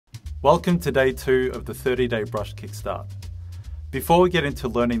Welcome to day 2 of the 30-day brush kickstart. Before we get into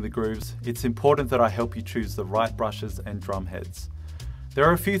learning the grooves, it's important that I help you choose the right brushes and drum heads. There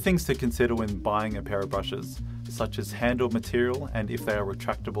are a few things to consider when buying a pair of brushes, such as handle material and if they are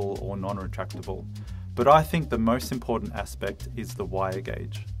retractable or non-retractable. But I think the most important aspect is the wire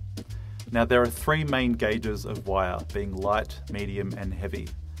gauge. Now there are 3 main gauges of wire, being light, medium and heavy.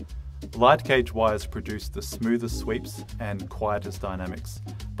 Light gauge wires produce the smoothest sweeps and quietest dynamics,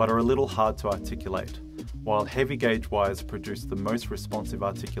 but are a little hard to articulate, while heavy gauge wires produce the most responsive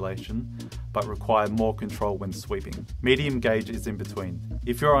articulation, but require more control when sweeping. Medium gauge is in between.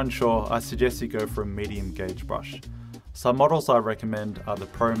 If you're unsure, I suggest you go for a medium gauge brush. Some models I recommend are the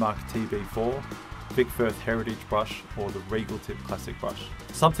ProMark TB4, Vic Firth Heritage brush or the Regal Tip Classic brush.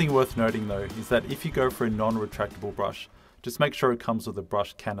 Something worth noting though is that if you go for a non-retractable brush, just make sure it comes with a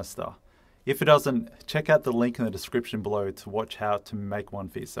brush canister. If it doesn't, check out the link in the description below to watch how to make one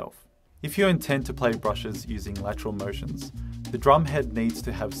for yourself. If you intend to play brushes using lateral motions, the drum head needs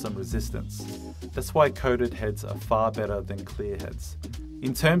to have some resistance. That's why coated heads are far better than clear heads.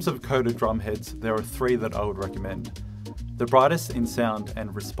 In terms of coated drum heads, there are 3 that I would recommend. The brightest in sound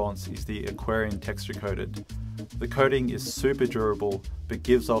and response is the Aquarian texture coated. The coating is super durable but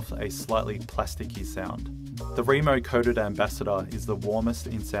gives off a slightly plasticky sound. The Remo coated Ambassador is the warmest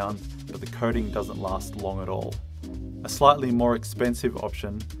in sound, but the coating doesn't last long at all. A slightly more expensive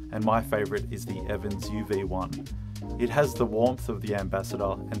option, and my favourite, is the Evans UV1. It has the warmth of the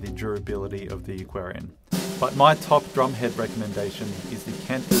Ambassador and the durability of the Aquarian. But my top drumhead recommendation is the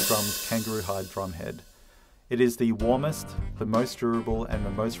Kentfield Drums Kangaroo Hide drumhead. It is the warmest, the most durable and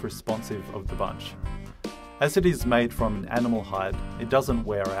the most responsive of the bunch. As it is made from an animal hide, it doesn't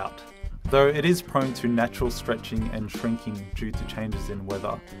wear out. Though it is prone to natural stretching and shrinking due to changes in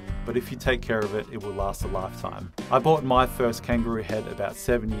weather, but if you take care of it, it will last a lifetime. I bought my first kangaroo head about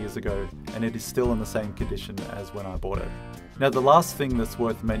 7 years ago and it is still in the same condition as when I bought it. Now the last thing that's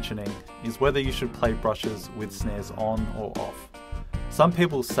worth mentioning is whether you should play brushes with snares on or off. Some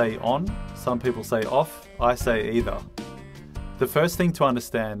people say on, some people say off, I say either. The first thing to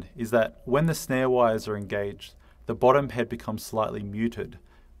understand is that when the snare wires are engaged, the bottom head becomes slightly muted,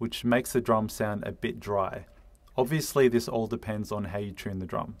 which makes the drum sound a bit dry. Obviously this all depends on how you tune the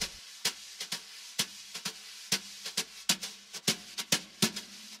drum.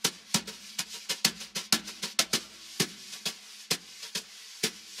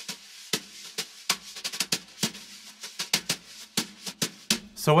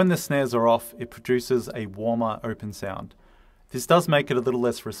 So when the snares are off, it produces a warmer open sound. This does make it a little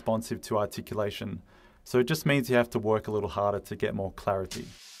less responsive to articulation, so it just means you have to work a little harder to get more clarity.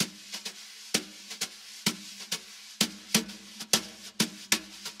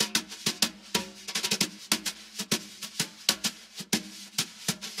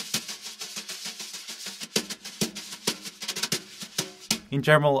 In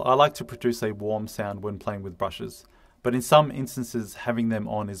general, I like to produce a warm sound when playing with brushes, but in some instances having them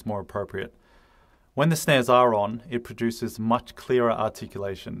on is more appropriate. When the snares are on, it produces much clearer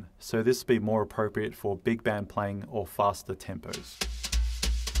articulation, so this will be more appropriate for big band playing or faster tempos.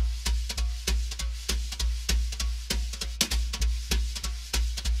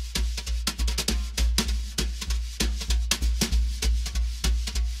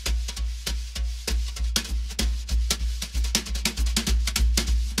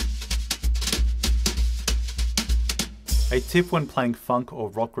 A tip when playing funk or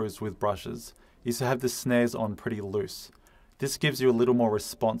rock grooves with brushes is to have the snares on pretty loose. This gives you a little more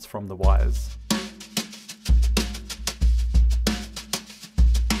response from the wires.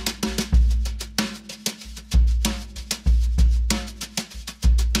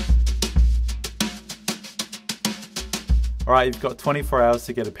 Alright, you've got 24 hours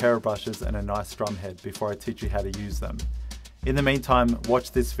to get a pair of brushes and a nice drum head before I teach you how to use them. In the meantime,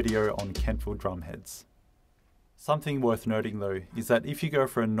 watch this video on Kentfield drum heads. Something worth noting though is that if you go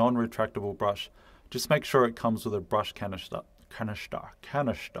for a non-retractable brush, just make sure it comes with a brush canister.